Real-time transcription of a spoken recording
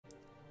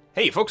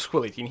Hey folks,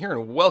 Quill18 here,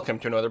 and welcome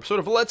to another episode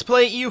of Let's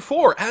Play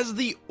EU4 as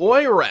the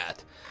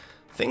Oirat.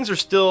 Things are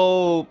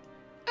still...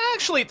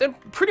 actually, they're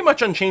pretty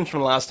much unchanged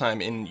from last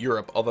time in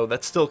Europe, although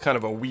that's still kind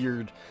of a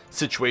weird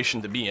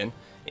situation to be in.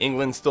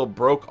 England's still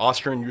broke.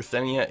 Austria and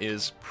Ruthenia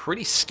is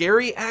pretty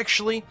scary,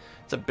 actually.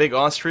 It's a big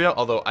Austria,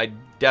 although I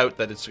doubt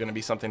that it's going to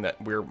be something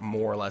that we're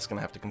more or less going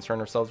to have to concern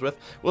ourselves with.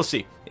 We'll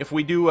see. If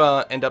we do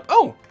end up...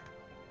 Oh!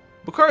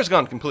 Bukhara's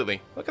gone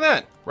completely. Look at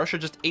that. Russia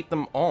just ate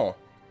them all.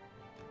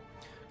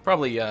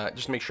 Probably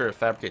just make sure to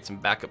fabricate some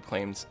backup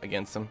claims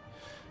against them,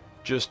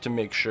 just to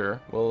make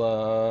sure. We'll,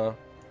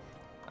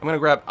 I'm going to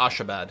grab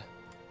Ashabad,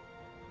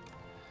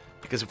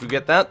 because if we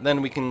get that,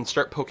 then we can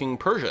start poking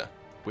Persia,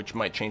 which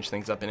might change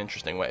things up in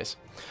interesting ways.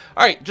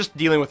 Alright, just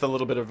dealing with a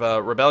little bit of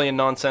rebellion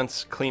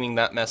nonsense, cleaning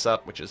that mess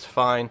up, which is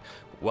fine.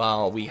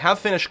 While we have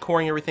finished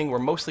coring everything, we're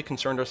mostly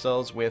concerned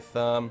ourselves with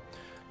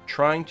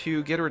trying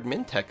to get our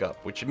admin tech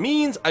up, which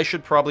means I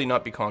should probably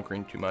not be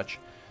conquering too much.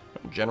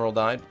 General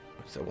died.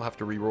 So we'll have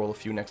to re-roll a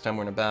few next time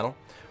we're in a battle.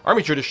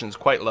 Army tradition is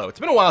quite low. It's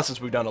been a while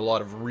since we've done a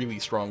lot of really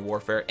strong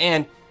warfare,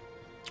 and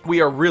we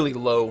are really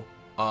low.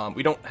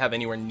 We don't have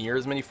anywhere near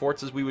as many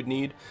forts as we would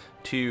need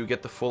to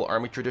get the full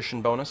army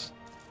tradition bonus,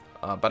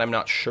 but I'm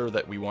not sure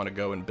that we want to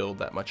go and build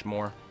that much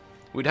more.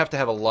 We'd have to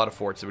have a lot of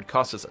forts. It would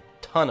cost us a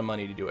ton of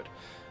money to do it.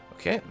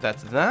 Okay,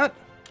 that's that.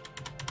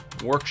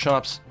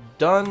 Workshop's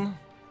done.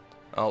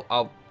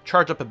 I'll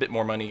charge up a bit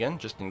more money again,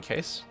 just in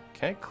case.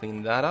 Okay,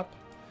 clean that up.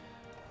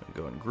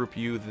 Go and group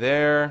you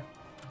there.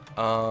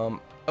 Oh,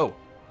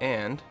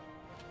 and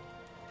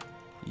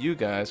you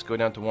guys go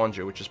down to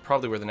Wanzhou, which is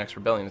probably where the next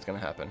rebellion is going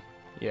to happen.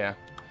 Yeah,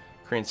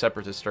 Korean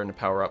separatists starting to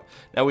power up.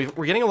 Now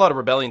we're getting a lot of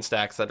rebellion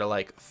stacks that are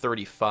like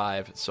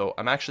 35, so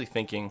I'm actually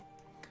thinking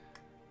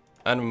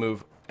I'm going to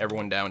move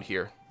everyone down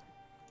here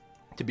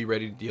to be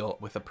ready to deal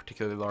with a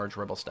particularly large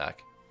rebel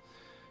stack.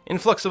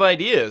 Influx of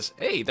ideas.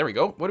 Hey, there we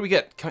go. What do we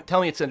get?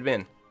 Tell me it's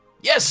admin.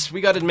 Yes, we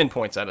got admin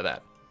points out of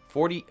that.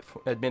 40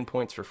 admin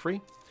points for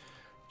free.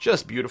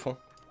 Just beautiful.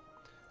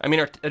 I mean,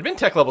 our admin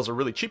tech levels are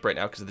really cheap right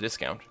now because of the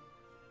discount.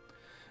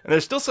 And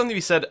there's still something to be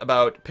said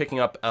about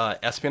picking up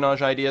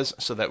espionage ideas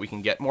so that we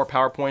can get more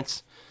power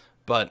points.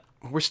 But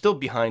we're still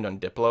behind on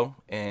Diplo,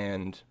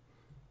 and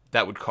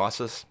that would cost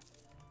us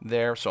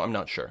there, so I'm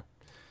not sure. I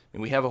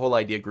mean, we have a whole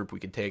idea group we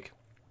could take.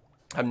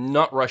 I'm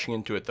not rushing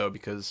into it, though,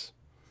 because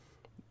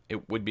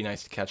it would be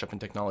nice to catch up in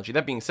technology.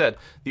 That being said,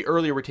 the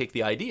earlier we take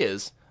the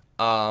ideas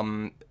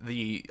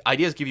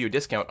give you a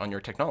discount on your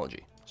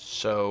technology.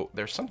 So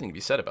there's something to be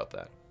said about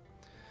that.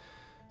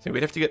 So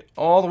we'd have to get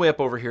all the way up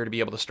over here to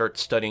be able to start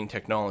studying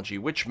technology,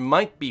 which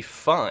might be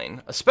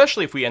fine,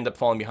 especially if we end up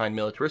falling behind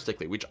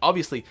militaristically, which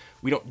obviously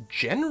we don't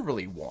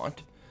generally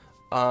want.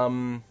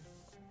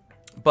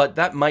 But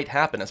that might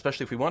happen,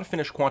 especially if we want to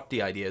finish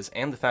quantity ideas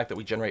and the fact that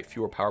we generate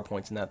fewer power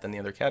points in that than the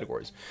other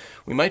categories.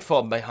 We might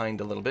fall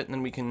behind a little bit, and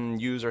then we can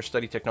use our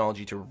study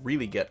technology to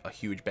really get a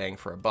huge bang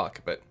for a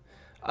buck. But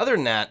other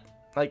than that,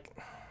 like,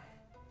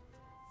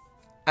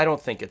 I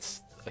don't think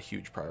it's a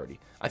huge priority.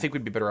 I think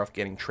we'd be better off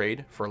getting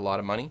trade for a lot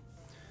of money.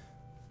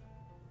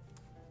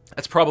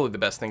 That's probably the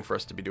best thing for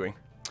us to be doing.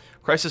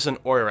 Crisis in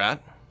Oirat.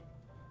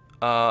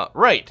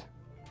 Right.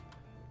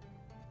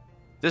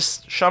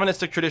 This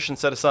shamanistic tradition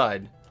set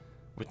aside,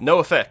 with no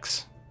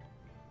effects.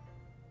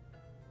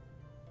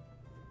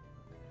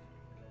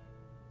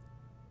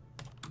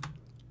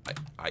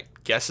 I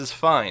guess is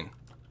fine.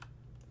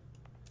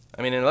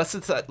 I mean, unless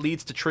that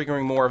leads to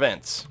triggering more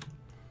events,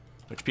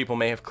 which people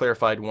may have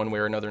clarified one way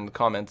or another in the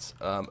comments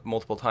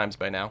multiple times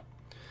by now.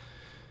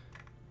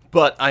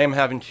 But I am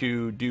having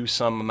to do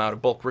some amount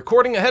of bulk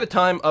recording ahead of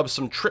time of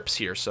some trips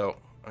here, so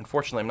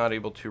unfortunately I'm not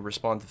able to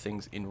respond to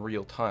things in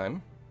real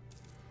time.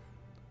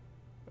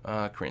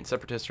 Korean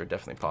separatists are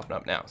definitely popping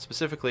up now.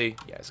 Specifically,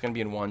 yeah, it's going to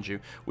be in Wanzhou,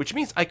 which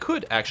means I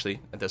could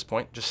actually, at this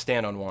point, just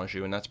stand on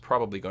Wanzhou, and that's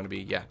probably going to be,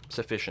 yeah,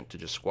 sufficient to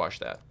just squash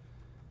that.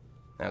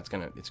 Now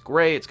it's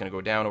gray, it's going to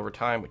go down over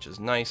time, which is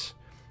nice.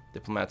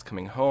 Diplomats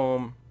coming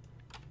home.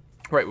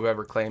 Right,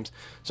 whoever claims.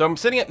 So I'm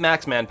sitting at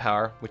max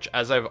manpower, which,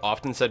 as I've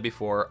often said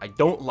before, I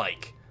don't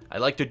like. I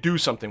like to do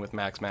something with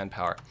max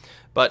manpower.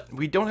 But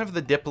we don't have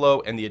the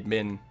Diplo and the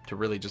admin to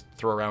really just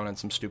throw around on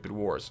some stupid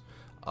wars.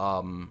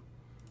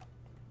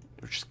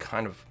 Which is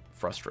kind of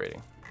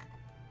frustrating.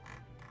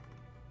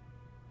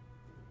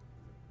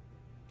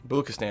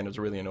 Baluchistan is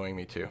really annoying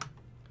me too.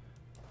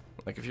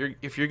 Like,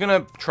 if you're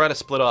gonna try to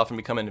split off and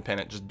become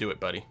independent, just do it,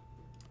 buddy.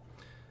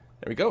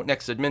 There we go.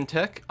 Next admin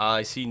tech.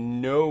 I see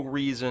no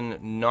reason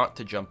not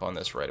to jump on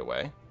this right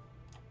away.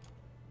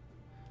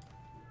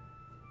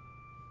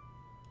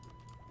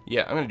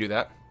 Yeah, I'm going to do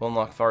that. We'll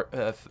unlock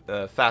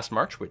fast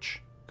march,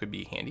 which could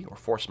be handy, or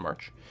forced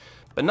march.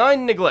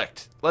 Benign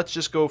neglect. Let's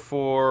just go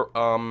for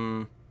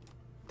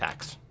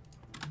tax.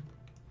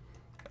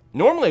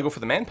 Normally I go for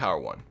the manpower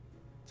one.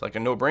 It's like a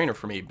no-brainer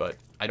for me, but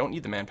I don't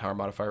need the manpower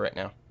modifier right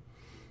now.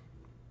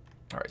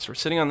 Alright, so we're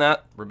sitting on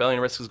that.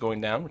 Rebellion risk is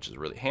going down, which is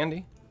really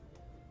handy.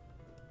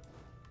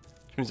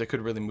 Which means I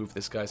could really move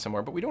this guy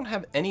somewhere, but we don't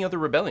have any other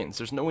rebellions.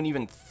 There's no one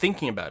even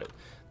thinking about it.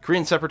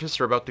 Korean separatists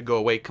are about to go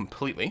away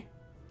completely.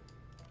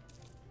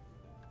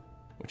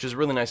 which is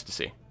really nice to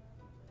see.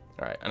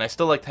 Alright, and I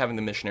still like having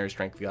the missionary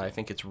strength guy. I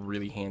think it's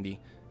really handy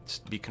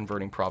to be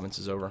converting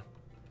provinces over.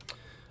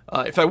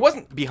 If I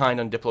wasn't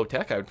behind on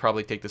Diplotech, I would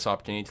probably take this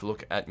opportunity to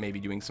look at maybe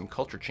doing some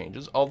culture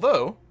changes.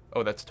 Although,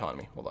 oh, that's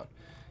autonomy. Hold on.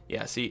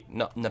 Yeah, see,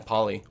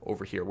 Nepali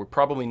over here. We're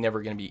probably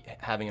never going to be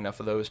having enough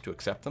of those to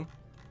accept them.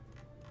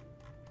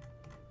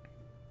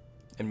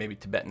 And maybe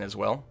Tibetan as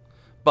well.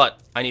 But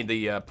I need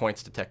the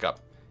points to tech up.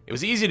 It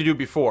was easy to do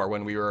before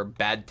when we were a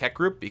bad tech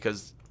group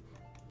because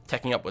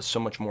teching up was so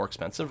much more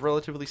expensive,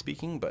 relatively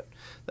speaking, but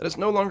that is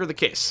no longer the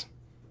case.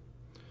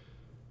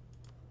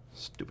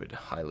 Stupid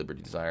high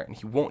liberty desire. And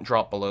he won't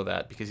drop below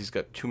that because he's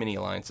got too many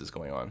alliances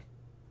going on.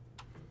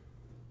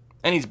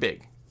 And he's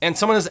big. And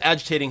someone is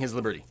agitating his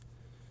liberty.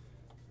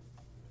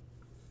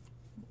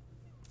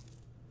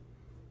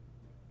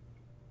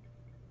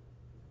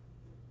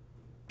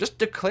 Just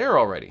declare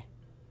already.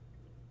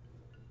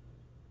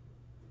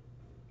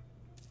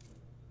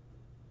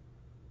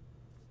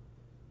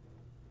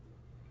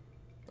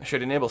 I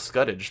should enable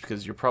scuddage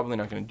because you're probably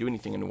not going to do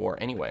anything in the war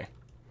anyway.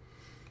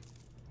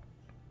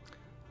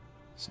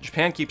 So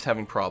Japan keeps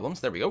having problems.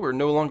 There we go. We're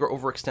no longer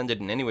overextended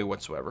in any way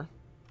whatsoever.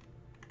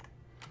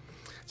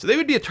 So they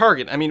would be a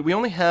target. I mean, we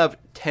only have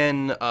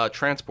 10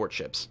 transport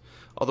ships.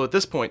 Although at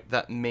this point,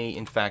 that may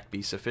in fact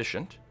be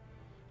sufficient.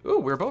 Ooh,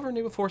 we're above our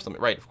naval force limit.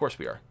 Right, of course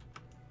we are.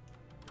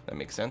 That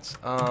makes sense.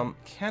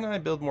 Can I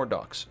build more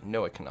docks?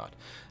 No, I cannot.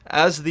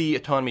 As the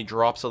autonomy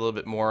drops a little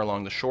bit more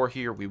along the shore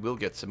here, we will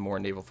get some more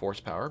naval force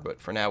power. But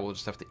for now, we'll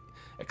just have to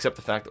accept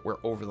the fact that we're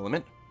over the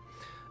limit.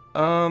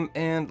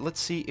 And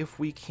let's see if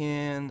we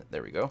can...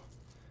 There we go.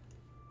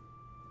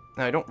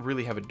 Now, I don't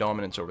really have a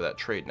dominance over that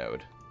trade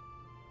node.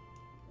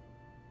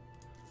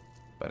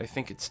 But I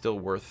think it's still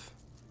worth...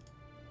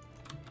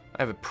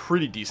 I have a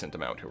pretty decent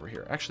amount over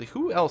here. Actually,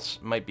 who else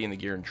might be in the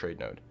gear and trade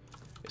node?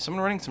 Is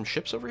someone running some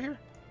ships over here?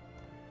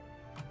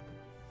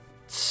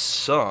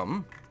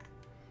 Some.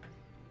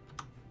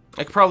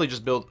 I could probably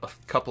just build a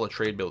couple of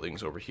trade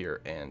buildings over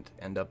here and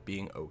end up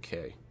being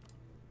okay.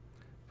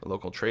 For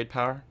local trade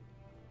power.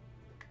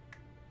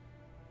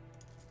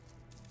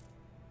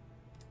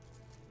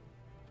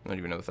 I don't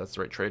even know if that's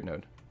the right trade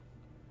node.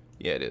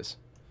 Yeah, it is.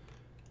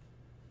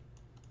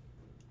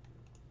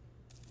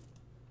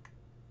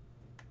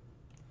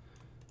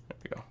 There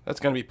we go. That's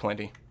going to be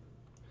plenty.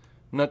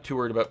 I'm not too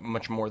worried about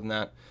much more than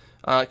that.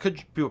 It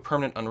could be a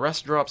permanent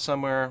unrest drop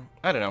somewhere.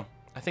 I don't know.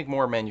 I think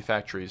more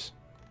manufactories.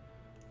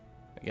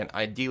 Again,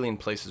 ideally in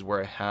places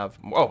where I have...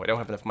 Oh, I don't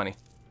have enough money.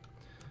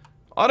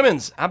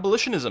 Ottomans,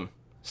 abolitionism.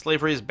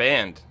 Slavery is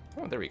banned.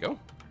 Oh, there we go.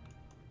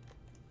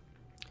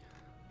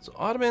 So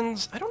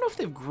Ottomans, I don't know if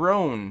they've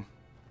grown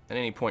at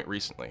any point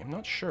recently. I'm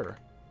not sure.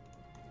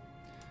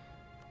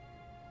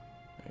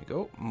 There you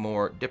go.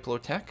 More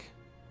Diplotech.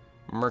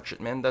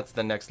 Merchantmen, that's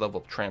the next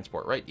level of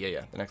transport, right?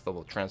 Yeah, the next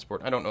level of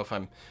transport. I don't know if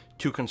I'm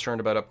too concerned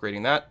about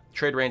upgrading that.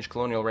 Trade range,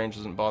 colonial range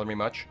doesn't bother me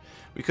much.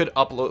 We could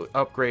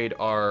upgrade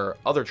our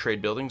other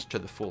trade buildings to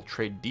the full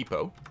trade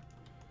depot.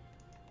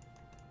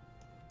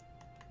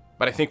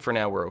 But I think for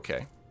now we're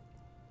okay.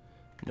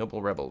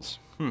 Noble rebels.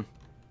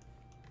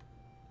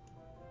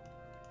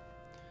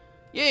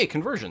 Yay,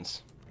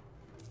 conversions.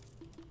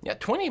 Yeah,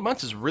 28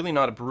 months is really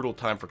not a brutal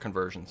time for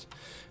conversions.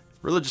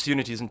 Religious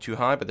unity isn't too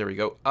high, but there we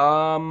go.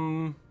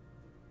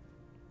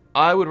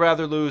 I would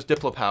rather lose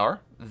Diplo power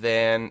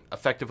than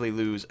effectively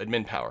lose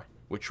admin power,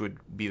 which would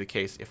be the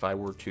case if I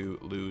were to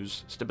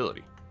lose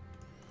stability.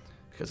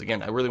 Because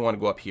again, I really want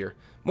to go up here.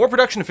 More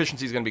production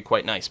efficiency is going to be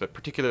quite nice, but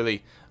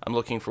particularly I'm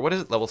looking for, what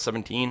is it, level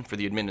 17 for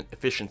the admin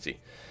efficiency.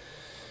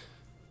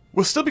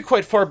 We'll still be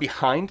quite far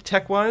behind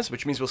tech-wise,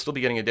 which means we'll still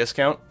be getting a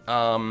discount.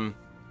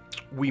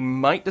 We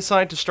might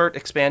decide to start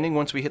expanding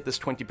once we hit this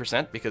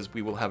 20%, because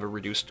we will have a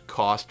reduced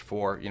cost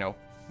for, you know,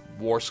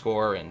 war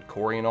score and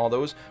Corey and all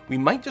those. We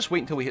might just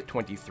wait until we hit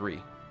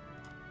 23.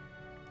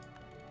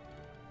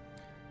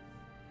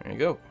 There you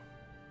go.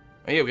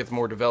 Oh yeah, we get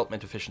more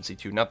development efficiency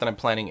too. Not that I'm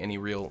planning any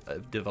real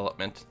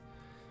development.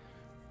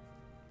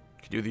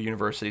 Could do the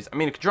universities. I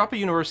mean, it could drop a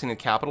university in the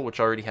capital, which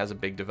already has a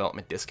big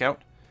development discount,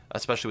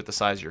 especially with the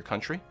size of your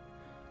country.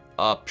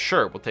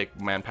 Sure, we'll take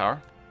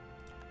manpower.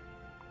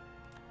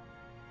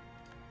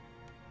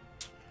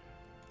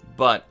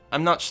 But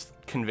I'm not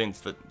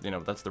convinced that, you know,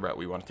 that's the route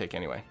we want to take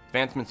anyway.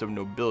 Advancements of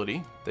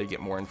nobility, they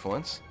get more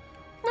influence.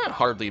 Not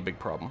hardly a big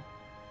problem.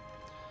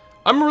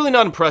 I'm really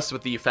not impressed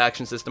with the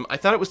faction system. I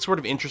thought it was sort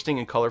of interesting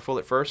and colorful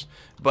at first,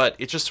 but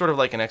it's just sort of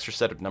like an extra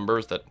set of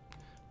numbers that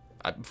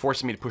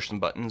forces me to push some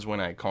buttons when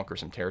I conquer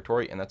some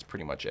territory, and that's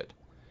pretty much it.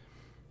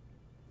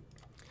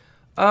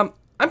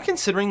 I'm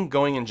considering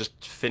going and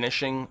just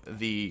finishing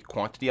the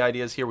quantity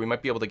ideas here. We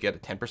might be able to get a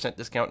 10%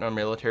 discount on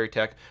military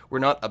tech. We're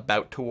not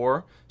about to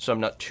war, so I'm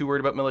not too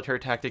worried about military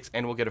tactics,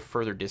 and we'll get a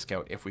further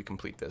discount if we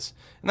complete this.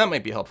 And that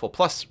might be helpful.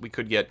 Plus, we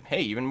could get, hey,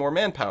 even more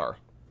manpower,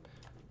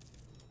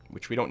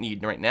 which we don't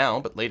need right now,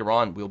 but later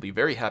on we'll be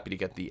very happy to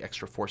get the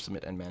extra force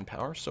limit and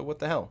manpower, so what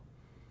the hell.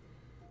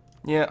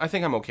 Yeah, I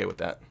think I'm okay with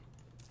that.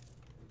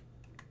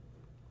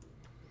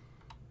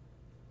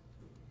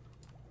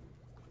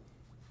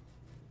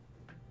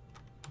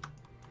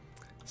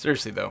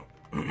 Seriously, though,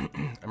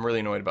 I'm really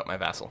annoyed about my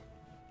vassal.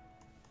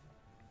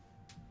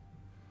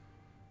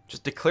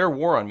 Just declare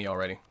war on me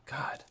already.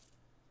 God.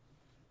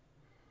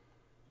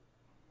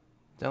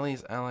 Delhi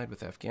is allied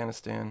with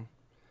Afghanistan.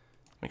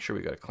 Make sure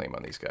we got a claim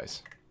on these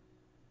guys.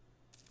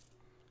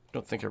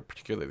 Don't think I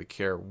particularly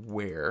care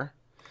where.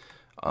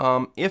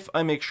 If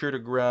I make sure to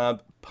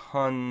grab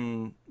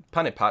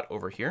Panipat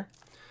over here,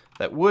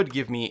 that would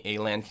give me a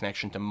land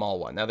connection to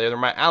Malwa. Now, they're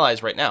my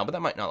allies right now, but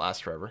that might not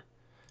last forever.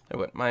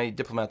 What? My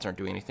diplomats aren't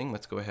doing anything.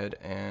 Let's go ahead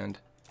and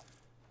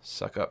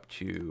suck up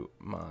to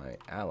my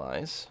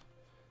allies.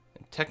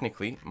 And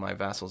technically, my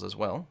vassals as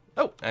well.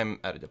 Oh,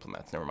 I'm out of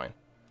diplomats. Never mind.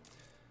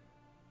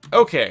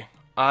 Okay,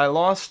 I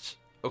lost...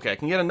 Okay, I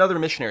can get another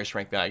missionary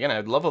strength guy. Again,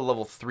 I'd love a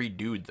level 3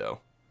 dude,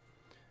 though.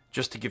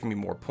 Just to give me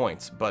more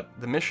points. But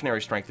the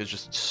missionary strength is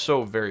just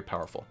so very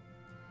powerful.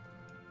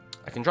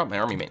 I can drop my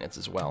army maintenance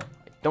as well.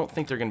 I don't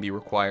think they're going to be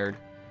required.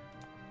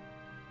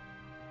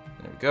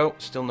 There we go.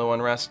 Still no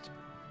unrest.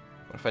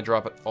 What if I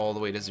drop it all the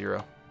way to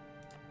 0?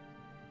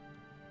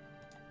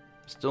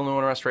 Still no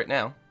unrest right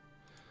now.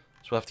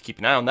 So we'll have to keep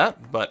an eye on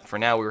that. But for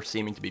now, we're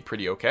seeming to be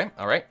pretty okay.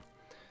 Alright.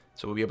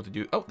 So we'll be able to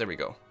do... Oh, there we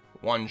go.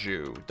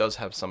 Wanju does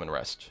have some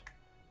unrest.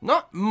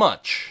 Not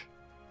much.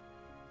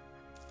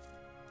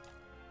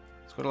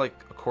 Let's go to like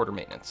a quarter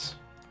maintenance.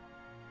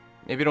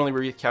 Maybe it only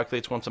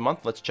recalculates once a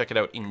month. Let's check it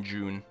out in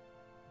June.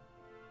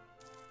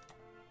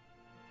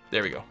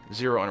 There we go.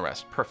 0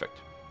 unrest. Perfect.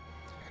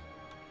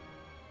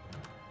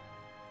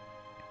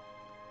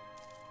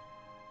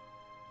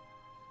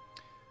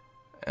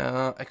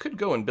 I could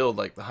go and build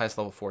like the highest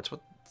level forts.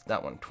 What's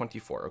that one?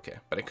 24. Okay.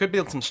 But I could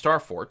build some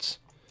star forts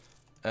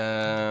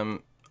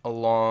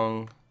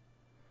along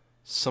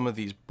some of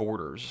these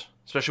borders.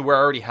 Especially where I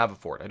already have a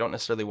fort. I don't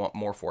necessarily want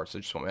more forts. I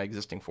just want my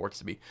existing forts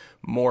to be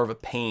more of a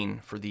pain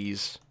for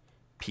these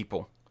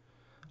people.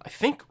 I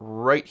think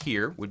right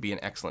here would be an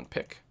excellent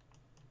pick.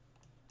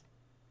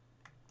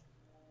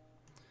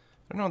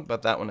 I don't know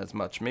about that one as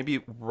much.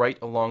 Maybe right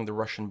along the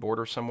Russian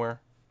border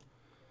somewhere.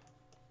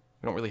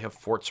 We don't really have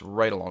forts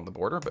right along the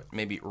border, but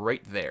maybe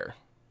right there.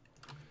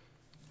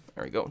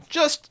 There we go.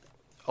 Just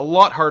a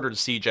lot harder to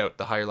siege out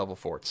the higher level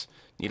forts.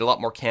 Need a lot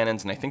more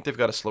cannons, and I think they've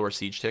got a slower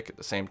siege tick at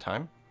the same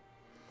time.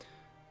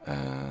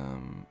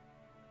 And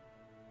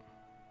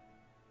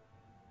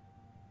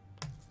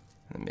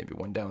then maybe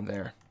one down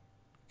there.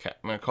 Okay,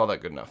 I'm going to call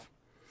that good enough.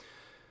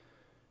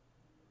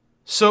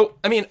 So,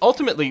 I mean,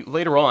 ultimately,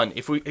 later on,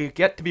 if we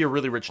get to be a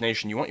really rich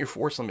nation, you want your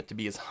force limit to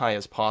be as high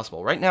as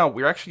possible. Right now,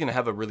 we're actually going to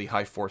have a really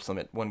high force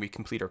limit when we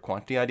complete our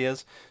quantity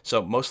ideas.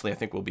 So, mostly, I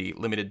think we'll be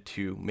limited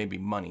to maybe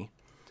money.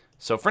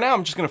 So, for now,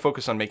 I'm just going to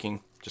focus on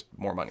making just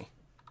more money.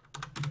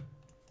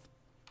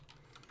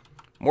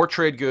 More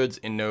trade goods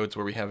in nodes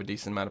where we have a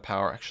decent amount of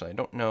power. Actually, I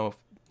don't know if...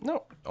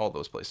 No, all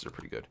those places are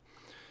pretty good.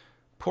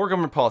 Poor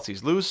government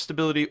policies. Lose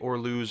stability or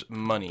lose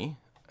money.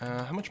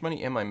 How much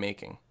money am I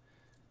making?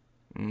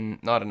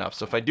 Not enough.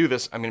 So if I do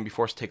this, I'm going to be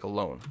forced to take a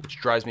loan, which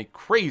drives me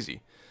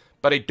crazy.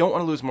 But I don't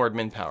want to lose more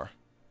admin power.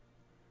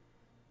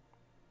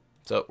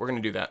 So we're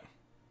going to do that.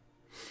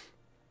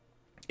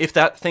 If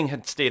that thing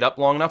had stayed up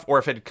long enough, or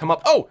if it had come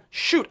up... Oh,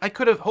 shoot! I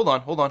could have... Hold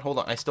on.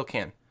 I still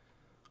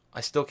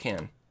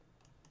can.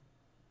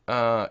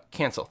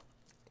 Cancel.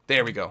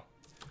 There we go.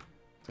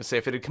 Let's say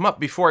if it had come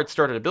up before I'd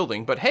started a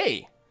building, but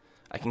hey!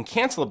 I can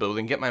cancel a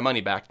building, get my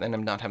money back, then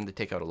I'm not having to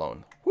take out a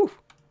loan. Whew.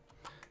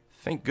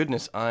 Thank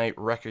goodness I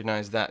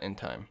recognized that in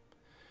time.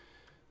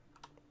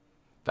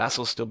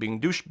 Vassals still being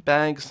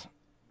douchebags.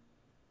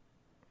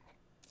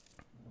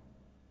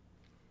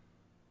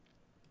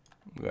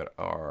 We got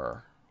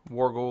our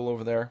war goal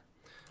over there.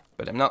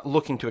 But I'm not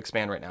looking to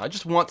expand right now. I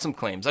just want some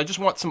claims. I just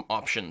want some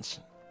options.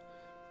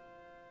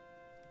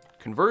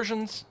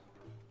 Conversions.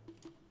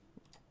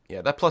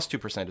 Yeah, that plus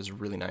 2% is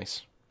really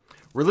nice.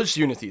 Religious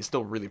unity is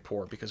still really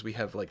poor because we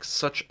have like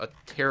such a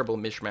terrible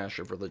mishmash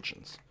of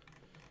religions.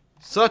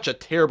 Such a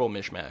terrible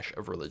mishmash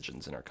of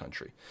religions in our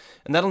country.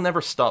 And that'll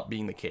never stop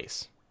being the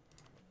case.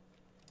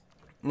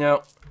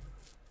 Now,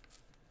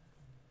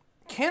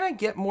 can I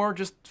get more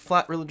just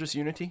flat religious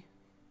unity?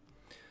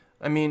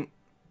 I mean,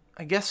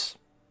 I guess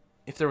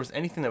if there was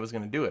anything that was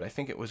going to do it, I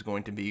think it was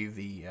going to be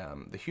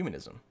the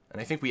humanism.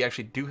 And I think we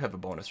actually do have a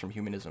bonus from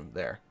humanism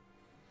there.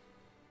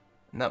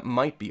 And that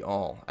might be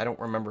all. I don't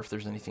remember if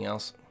there's anything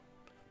else.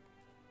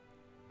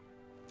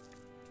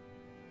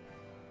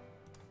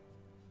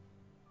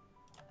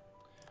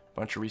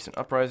 Bunch of recent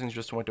uprisings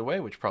just went away,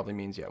 which probably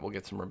means, yeah, we'll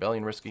get some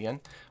rebellion risk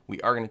again. We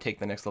are going to take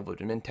the next level of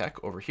admin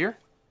tech over here.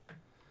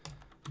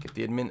 Get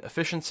the admin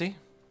efficiency.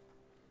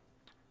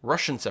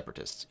 Russian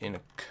separatists in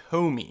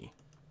Komi.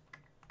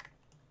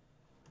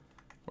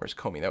 Where's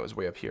Komi? That was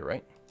way up here,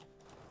 right?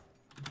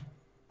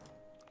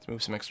 Let's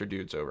move some extra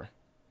dudes over.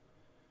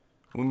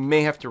 We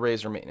may have to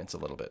raise our maintenance a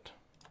little bit.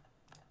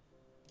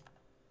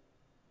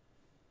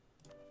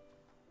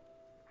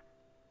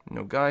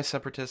 No guy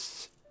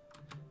separatists.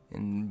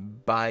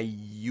 In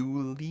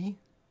Bayuli?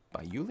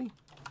 Bayuli?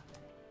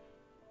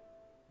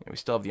 Yeah, we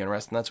still have the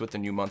unrest, and that's with the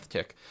new month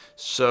tick.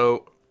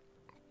 So,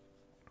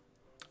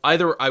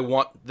 either I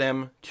want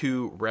them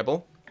to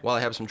rebel, while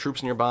I have some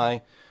troops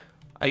nearby.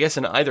 I guess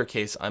in either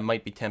case, I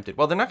might be tempted.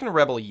 Well, they're not going to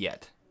rebel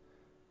yet.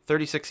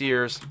 36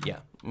 years. Yeah.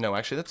 No,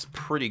 actually, that's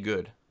pretty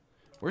good.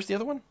 Where's the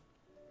other one?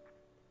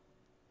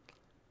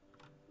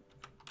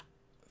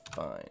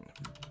 Fine.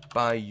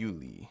 By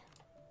Yuli.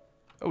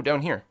 Oh,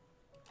 down here.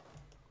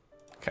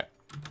 Okay.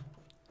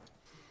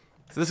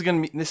 So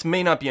this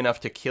may not be enough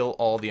to kill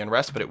all the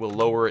unrest, but it will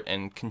lower it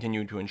and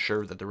continue to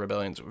ensure that the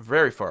rebellion's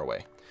very far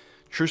away.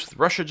 Truce with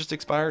Russia just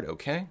expired.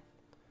 Okay.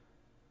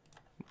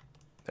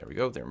 There we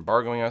go. They're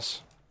embargoing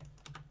us.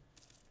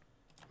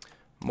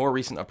 More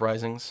recent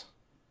uprisings.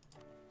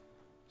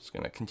 It's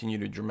going to continue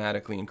to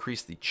dramatically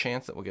increase the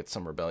chance that we'll get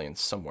some rebellions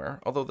somewhere,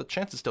 although the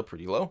chance is still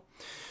pretty low.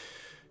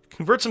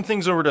 Convert some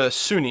things over to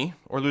Sunni,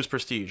 or lose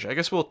prestige. I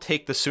guess we'll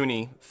take the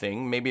Sunni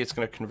thing. Maybe it's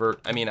going to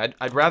convert... I mean,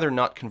 I'd rather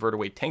not convert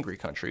away Tengri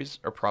countries,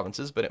 or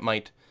provinces, but it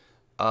might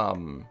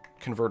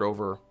convert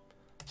over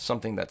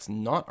something that's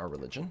not our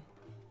religion.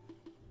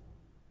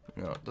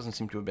 No, it doesn't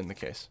seem to have been the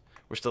case.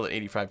 We're still at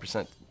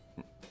 85%.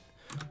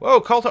 Whoa,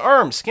 call to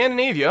arms!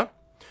 Scandinavia!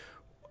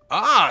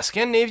 Ah,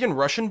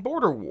 Scandinavian-Russian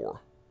border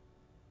war.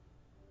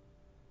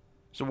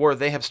 It's a war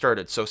they have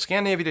started. So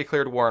Scandinavia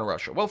declared war on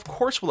Russia. Well, of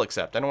course we'll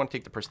accept. I don't want to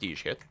take the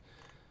prestige hit.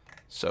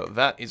 So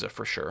that is a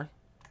for sure.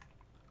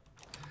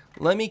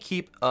 Let me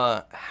keep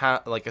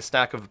like a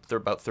stack of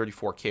about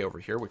 34k over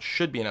here, which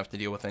should be enough to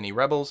deal with any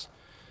rebels.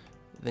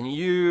 Then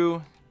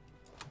you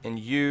and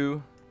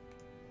you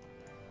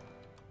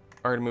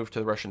are going to move to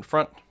the Russian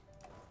front.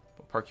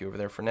 We'll park you over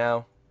there for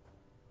now.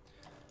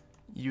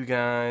 You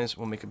guys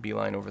will make a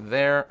beeline over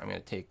there. I'm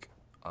going to take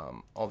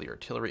all the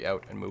artillery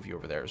out and move you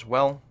over there as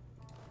well.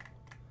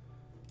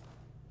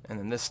 And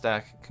then this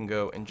stack can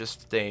go and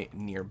just stay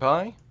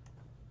nearby.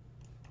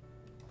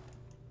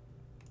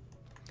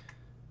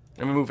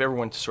 I'm going to move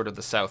everyone to sort of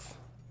the south.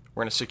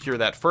 We're going to secure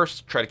that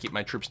first, try to keep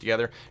my troops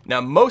together.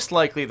 Now, most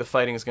likely the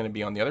fighting is going to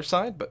be on the other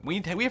side, but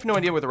we have no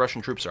idea where the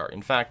Russian troops are.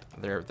 In fact,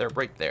 they're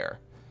right there,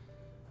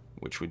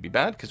 which would be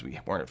bad because we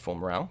weren't at full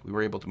morale. We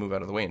were able to move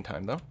out of the way in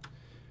time, though.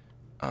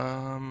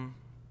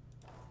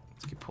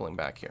 Let's keep pulling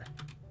back here.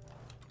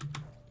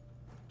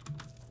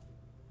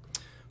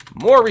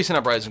 More recent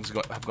uprisings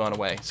have gone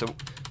away. So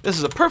this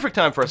is a perfect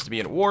time for us to be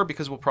in war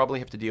because we'll probably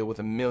have to deal with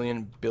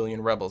 1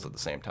 billion rebels at the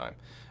same time.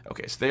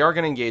 Okay, so they are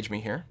going to engage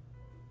me here.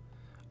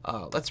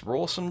 Let's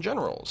roll some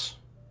generals.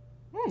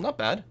 Not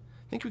bad.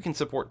 I think we can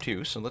support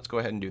 2, so let's go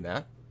ahead and do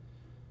that.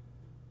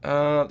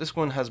 This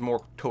one has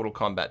more total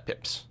combat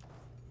pips.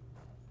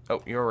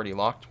 Oh, you're already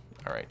locked?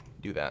 Alright,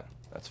 do that.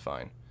 That's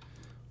fine.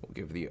 We'll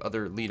give the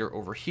other leader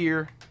over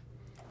here.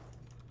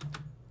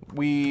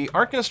 We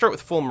aren't going to start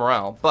with full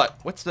morale, but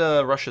what's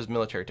Russia's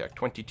military tech?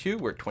 22?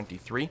 We're at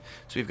 23.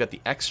 So we've got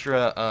the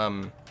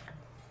extra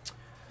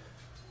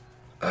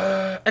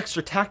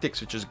extra tactics,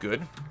 which is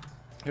good.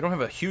 We don't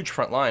have a huge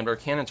front line, but our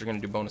cannons are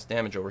going to do bonus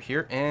damage over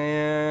here.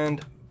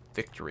 And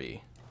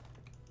victory.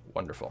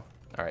 Wonderful.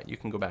 All right, you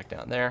can go back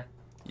down there.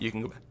 You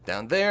can go back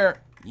down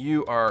there.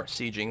 You are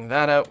sieging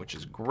that out, which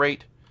is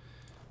great.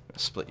 I'm going to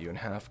split you in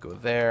half. Go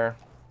there.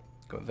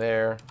 Go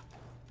there.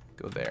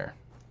 Go there.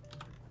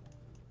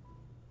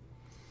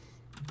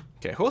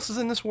 Okay, who else is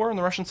in this war on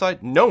the Russian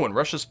side? No one.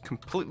 Russia's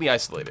completely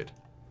isolated.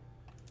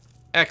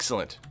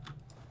 Excellent.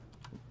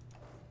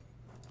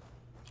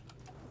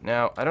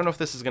 Now, I don't know if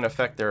this is going to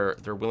affect their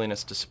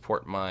willingness to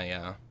support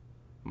my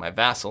my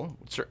vassal.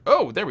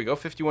 Oh, there we go.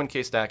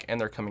 51k stack, and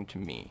they're coming to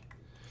me.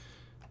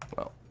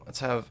 Well,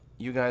 let's have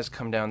you guys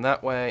come down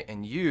that way,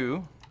 and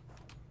you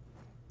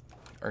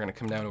are going to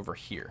come down over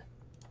here.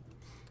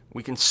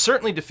 We can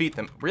certainly defeat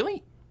them.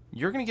 Really?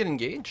 You're going to get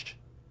engaged?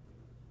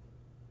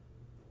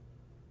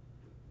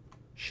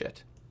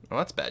 Shit. Well,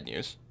 that's bad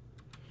news.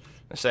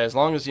 I say, as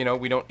long as, you know,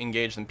 we don't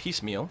engage them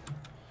piecemeal,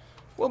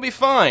 we'll be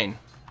fine.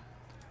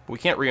 But we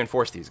can't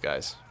reinforce these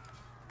guys.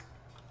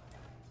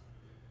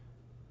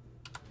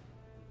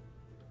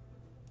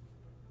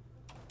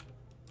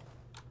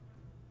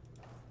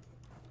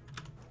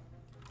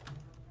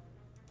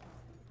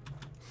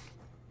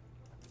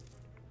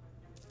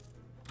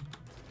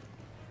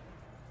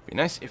 Be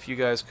nice if you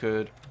guys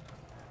could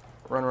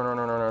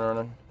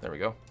run. There we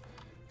go.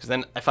 Because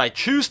then if I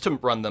choose to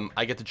run them,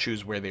 I get to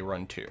choose where they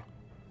run to.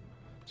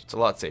 So it's a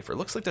lot safer. It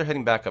looks like they're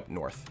heading back up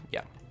north.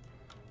 Yeah.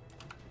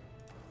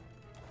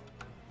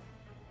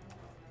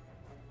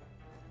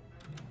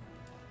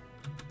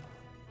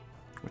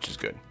 Which is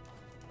good.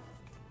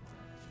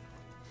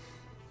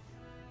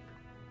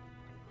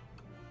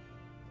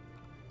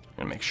 I'm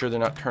going to make sure they're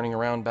not turning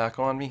around back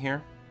on me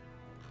here.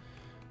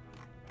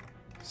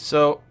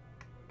 So,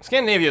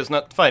 Scandinavia is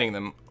not fighting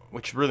them,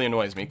 which really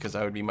annoys me because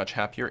I would be much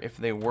happier if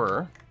they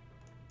were.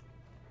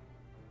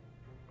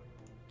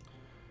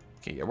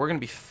 Okay, yeah, we're going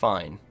to be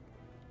fine.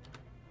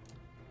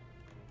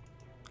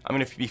 I'm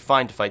going to be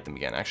fine to fight them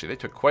again. Actually, they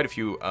took quite a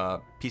few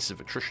pieces of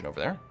attrition over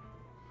there.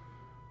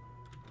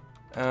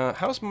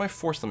 How's my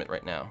force limit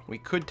right now? We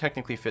could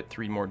technically fit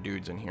 3 more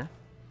dudes in here.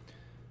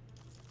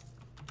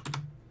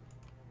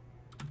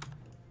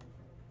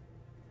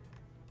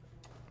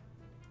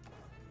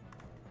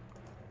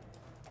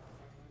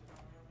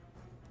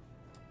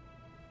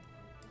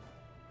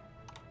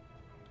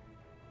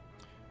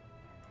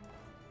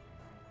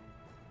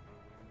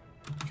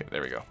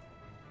 There we go.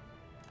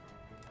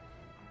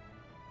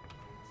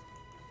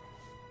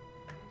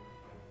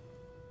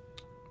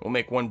 We'll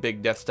make one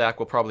big death stack.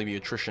 We'll probably be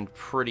attrition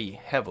pretty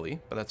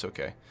heavily, but that's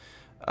okay.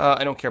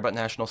 I don't care about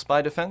national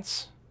spy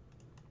defense.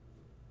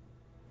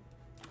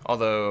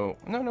 Although,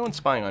 no one's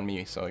spying on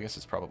me, so I guess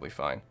it's probably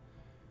fine.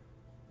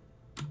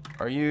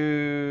 Are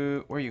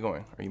you... Where are you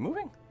going? Are you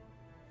moving?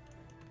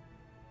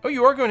 Oh,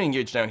 you are going to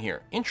engage down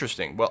here.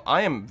 Interesting. Well,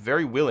 I am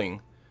very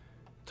willing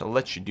to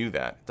let you do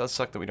that. It does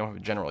suck that we don't have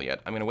a general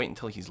yet. I'm going to wait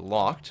until he's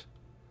locked.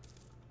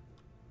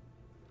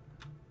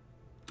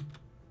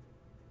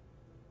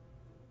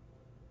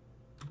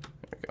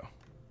 There we go.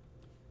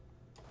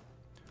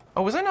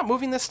 Oh, was I not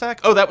moving this stack?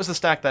 Oh, that was the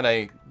stack that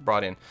I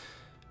brought in.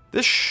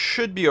 This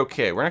should be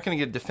okay. We're not going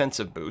to get a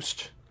defensive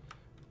boost,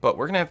 but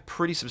we're going to have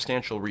pretty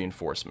substantial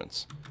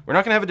reinforcements. We're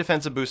not going to have a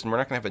defensive boost, and we're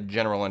not going to have a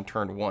general on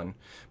turn 1.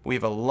 But we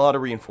have a lot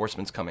of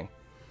reinforcements coming.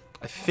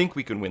 I think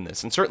we can win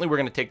this, and certainly we're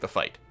going to take the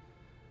fight.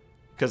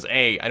 Because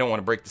A, I don't want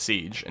to break the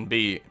siege, and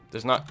B,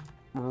 there's not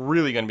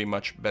really going to be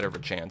much better of a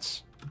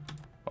chance.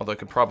 Although I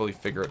could probably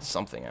figure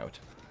something out.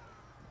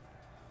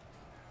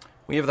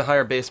 We have the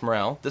higher base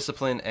morale.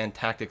 Discipline and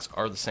tactics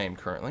are the same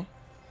currently.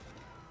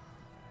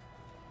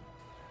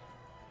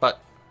 But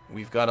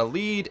we've got a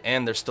lead,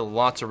 and there's still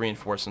lots of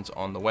reinforcements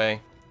on the way.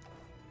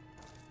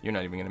 You're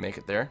not even going to make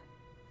it there.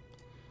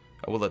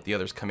 I will let the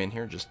others come in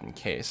here just in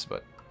case,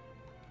 but...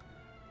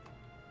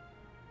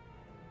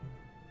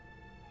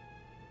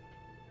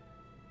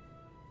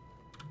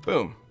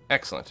 Boom.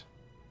 Excellent.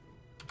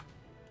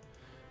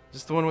 Is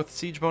this the one with the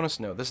siege bonus?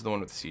 No, this is the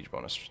one with the siege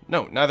bonus.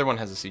 No, neither one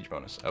has a siege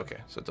bonus. Okay,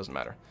 so it doesn't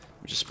matter.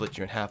 We just split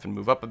you in half and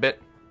move up a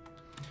bit.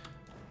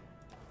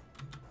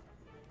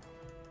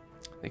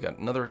 They got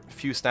another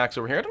few stacks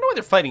over here. I don't know why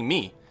they're fighting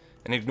me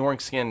and ignoring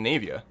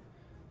Scandinavia.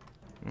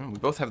 We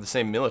both have the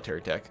same military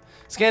tech.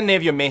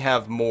 Scandinavia may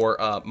have more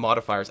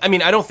modifiers. I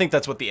mean, I don't think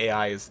that's what the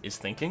AI is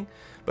thinking,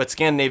 but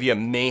Scandinavia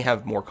may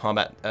have more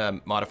combat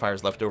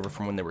modifiers left over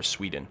from when they were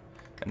Sweden.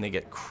 And they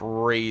get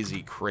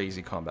crazy,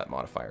 crazy combat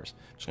modifiers.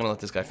 Just going to let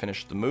this guy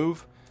finish the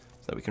move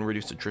so that we can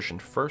reduce attrition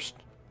first.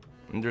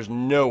 And there's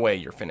no way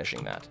you're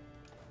finishing that.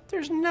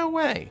 There's no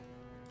way.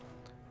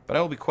 But I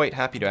will be quite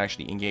happy to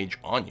actually engage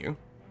on you.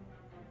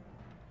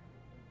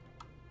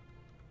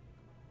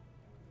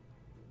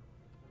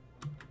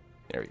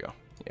 There we go.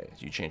 Yeah,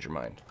 you change your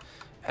mind.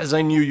 As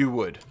I knew you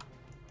would.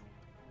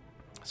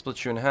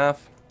 Split you in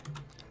half.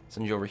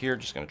 Send you over here.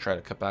 Just going to try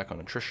to cut back on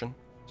attrition.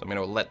 So I'm going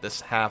to let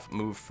this half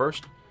move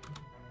first.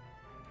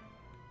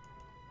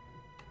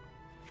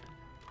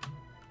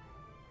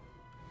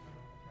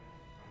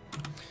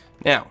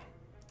 Now,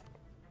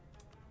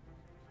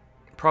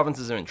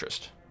 provinces of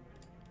interest.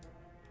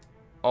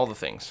 All the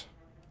things.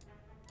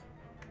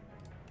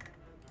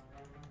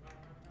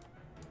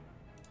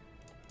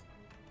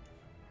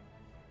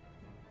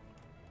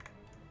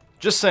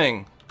 Just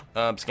saying,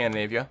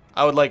 Scandinavia,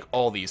 I would like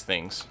all these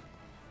things.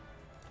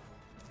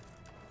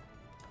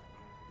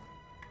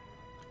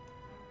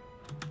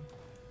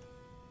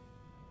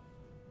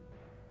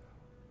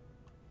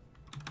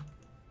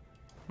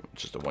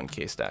 Just a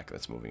 1K stack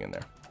that's moving in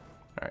there.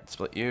 Alright,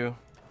 split you.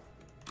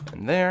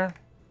 And there.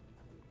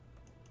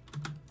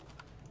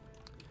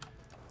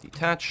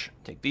 Detach.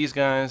 Take these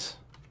guys.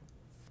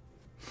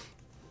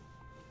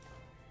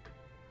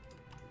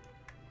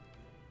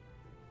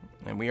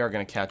 And we are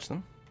going to catch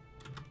them.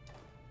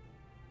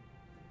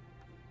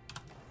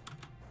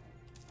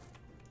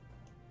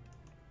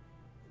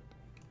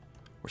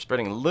 We're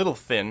spreading a little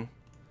thin,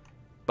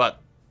 but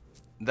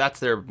that's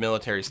their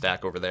military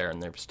stack over there,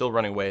 and they're still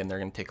running away, and they're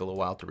going to take a little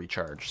while to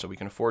recharge. So we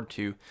can afford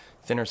to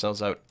thin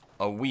ourselves out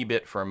a wee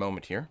bit for a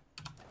moment here.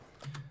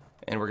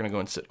 And we're going to go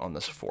and sit on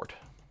this fort.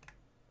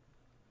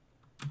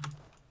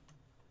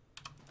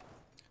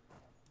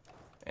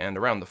 And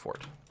around the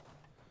fort.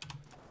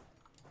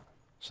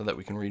 So that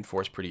we can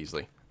reinforce pretty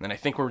easily. And then I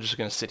think we're just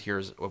going to sit here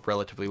as a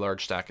relatively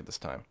large stack at this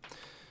time.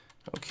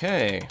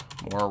 Okay,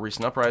 more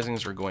recent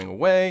uprisings are going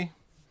away.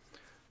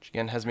 Which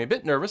again has me a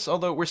bit nervous,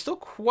 although we're still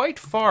quite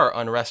far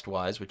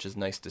unrest-wise, which is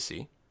nice to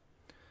see.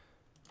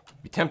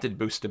 Be tempted to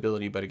boost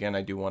stability, but again,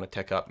 I do want to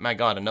tech up. My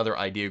god, another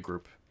idea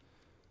group.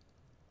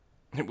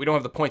 We don't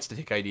have the points to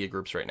take idea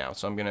groups right now,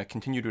 so I'm going to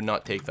continue to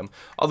not take them.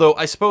 Although,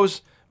 I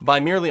suppose, by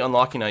merely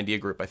unlocking idea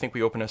group, I think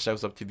we open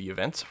ourselves up to the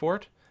events for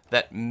it.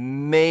 That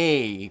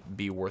may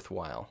be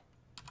worthwhile.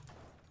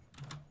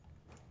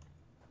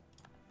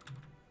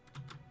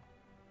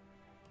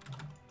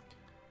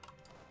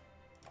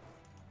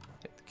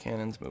 Take the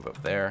cannons, move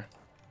up there,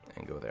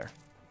 and go there.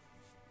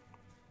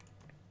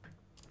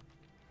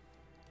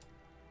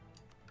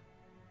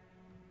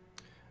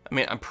 I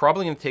mean, I'm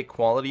probably going to take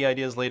quality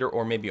ideas later,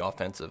 or maybe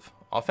offensive.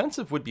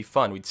 Offensive would be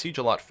fun. We'd siege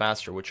a lot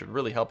faster, which would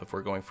really help if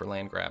we're going for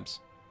land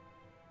grabs.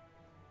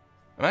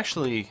 I'm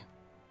actually...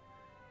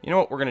 You know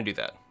what? We're going to do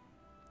that.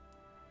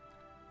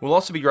 We'll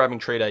also be grabbing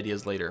trade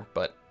ideas later,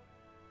 but...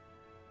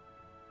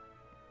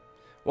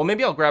 Well,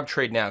 maybe I'll grab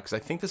trade now, because I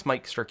think this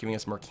might start giving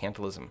us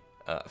mercantilism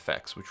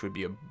effects, which would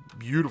be a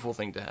beautiful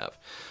thing to have.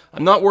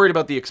 I'm not worried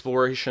about the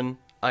exploration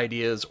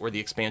ideas or the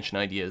expansion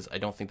ideas, I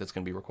don't think that's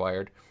going to be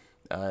required.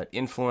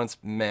 Influence,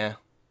 meh.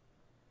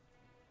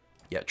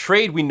 Yeah,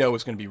 trade we know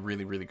is going to be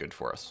really, really good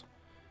for us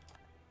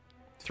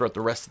throughout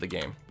the rest of the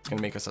game. It's going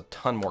to make us a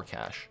ton more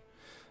cash.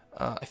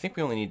 I think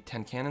we only need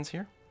 10 cannons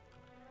here.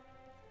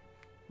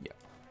 Yeah.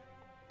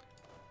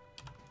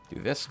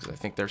 Do this, because I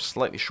think they're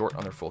slightly short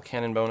on their full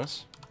cannon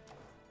bonus.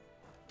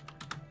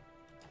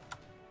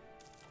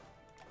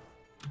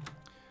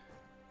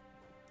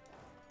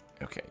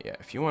 Okay, yeah,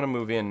 if you want to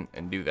move in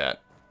and do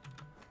that,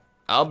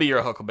 I'll be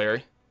your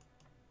huckleberry.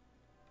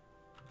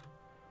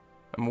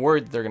 I'm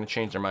worried they're going to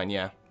change their mind,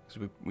 yeah,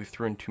 because we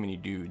threw in too many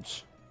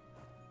dudes.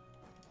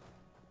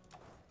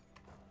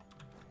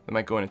 They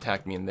might go and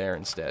attack me in there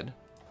instead.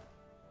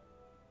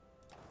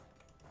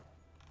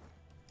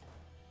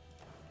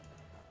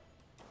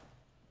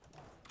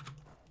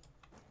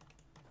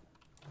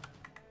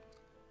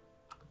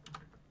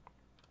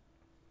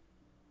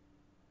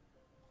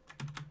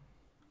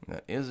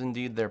 That is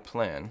indeed their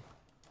plan.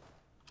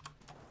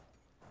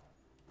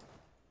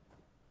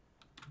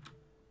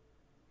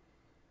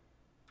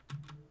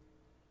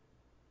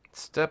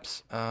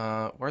 Steps, where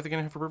are they going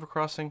to have a river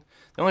crossing?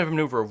 They only have a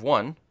maneuver of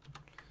 1.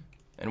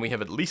 And we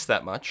have at least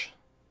that much.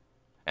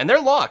 And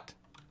they're locked!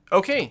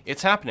 Okay,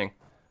 it's happening.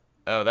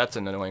 Oh, that's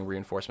an annoying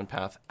reinforcement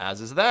path,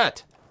 as is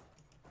that.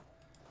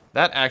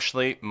 That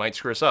actually might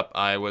screw us up.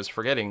 I was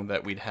forgetting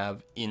that we'd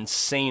have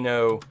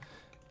insano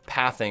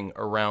pathing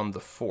around the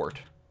fort.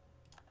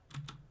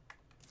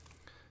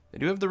 They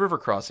do have the river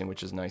crossing,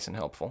 which is nice and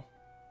helpful.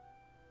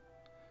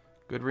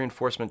 Good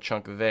reinforcement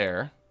chunk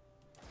there.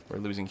 We're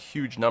losing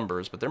huge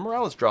numbers, but their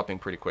morale is dropping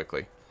pretty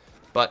quickly.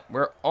 But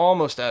we're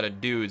almost out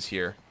of dudes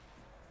here.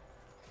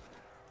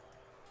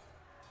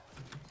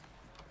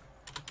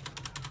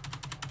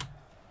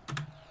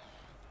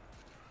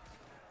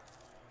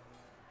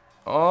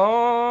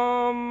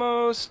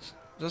 Almost.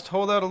 Just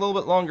hold out a little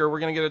bit longer. We're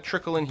going to get a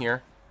trickle in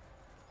here.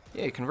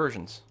 Yay,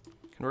 conversions.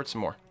 Convert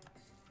some more.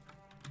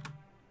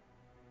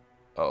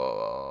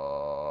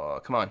 Oh,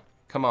 come on.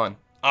 Come on.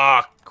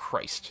 Ah,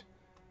 Christ.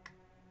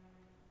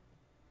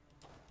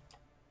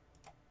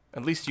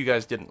 At least you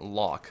guys didn't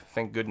lock.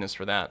 Thank goodness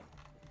for that.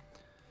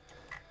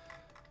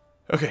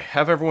 Okay,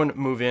 have everyone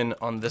move in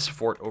on this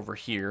fort over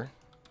here.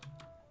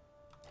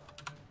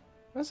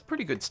 That's a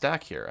pretty good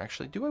stack here,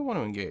 actually. Do I want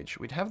to engage?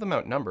 We'd have them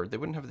outnumbered. They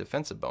wouldn't have a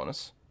defensive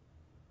bonus.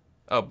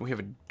 Oh, we have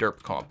a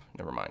derp comp.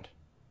 Never mind.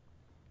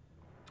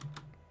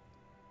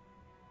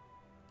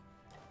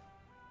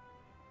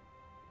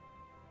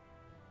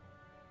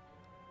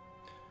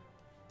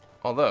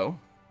 Although,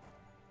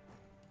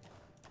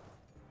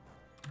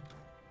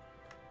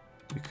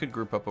 we could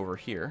group up over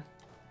here.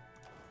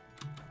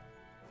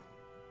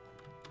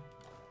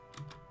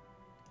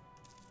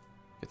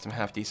 Get some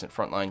half-decent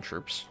frontline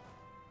troops.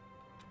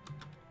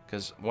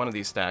 Because one of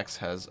these stacks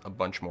has a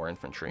bunch more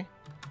infantry,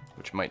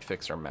 which might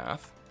fix our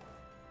math.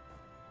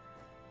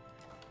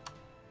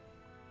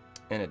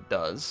 And it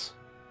does.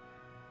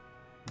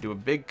 Do a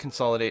big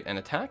consolidate and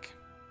attack.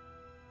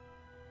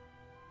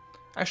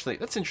 Actually,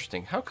 that's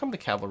interesting. How come the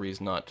cavalry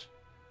is not...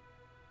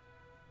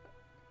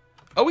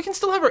 Oh, we can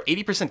still have our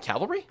 80%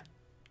 cavalry?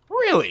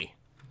 Really?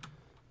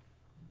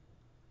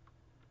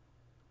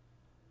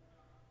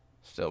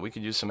 Still, we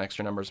could use some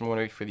extra numbers. I'm going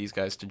to wait for these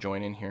guys to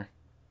join in here.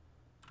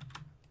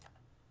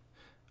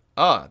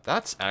 Ah,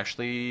 that's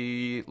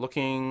actually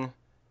looking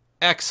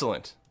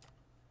excellent.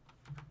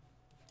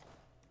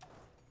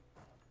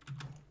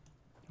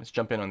 Let's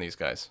jump in on these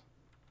guys.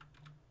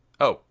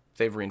 Oh,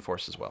 they've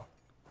reinforced as well.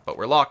 But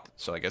we're locked,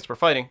 so I guess we're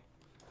fighting.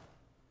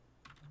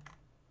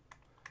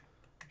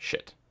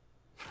 Shit.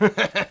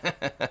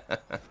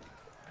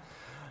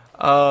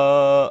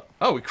 Oh,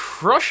 we're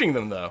crushing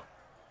them, though.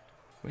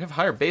 We have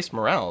higher base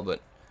morale,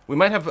 but we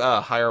might have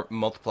higher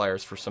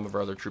multipliers for some of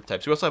our other troop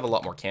types. We also have a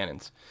lot more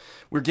cannons.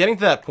 We're getting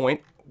to that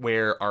point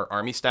where our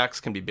army stacks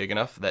can be big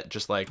enough that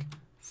just, like,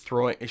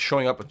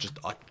 showing up with just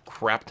a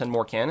crap ton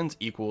more cannons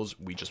equals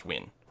we just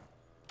win.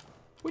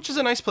 Which is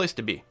a nice place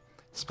to be.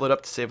 Split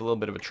up to save a little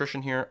bit of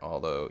attrition here,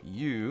 although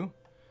you...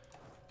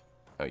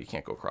 Oh, you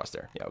can't go across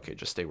there. Yeah, okay,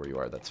 just stay where you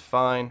are. That's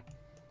fine.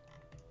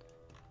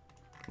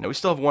 Now, we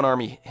still have one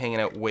army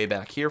hanging out way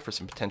back here for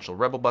some potential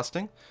rebel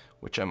busting,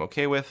 which I'm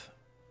okay with.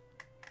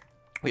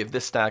 We have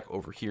this stack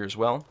over here as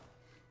well.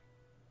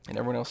 And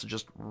everyone else is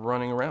just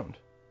running around.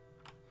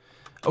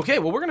 Okay,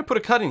 well, we're going to put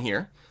a cut in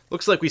here.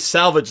 Looks like we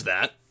salvaged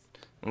that.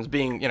 It was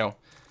being, you know...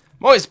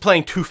 I'm always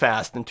playing too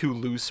fast and too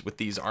loose with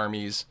these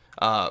armies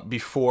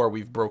before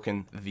we've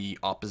broken the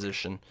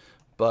opposition.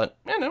 But,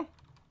 you know,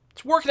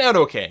 it's working out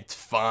okay. It's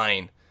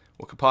fine.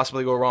 What could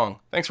possibly go wrong?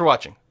 Thanks for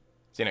watching.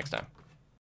 See you next time.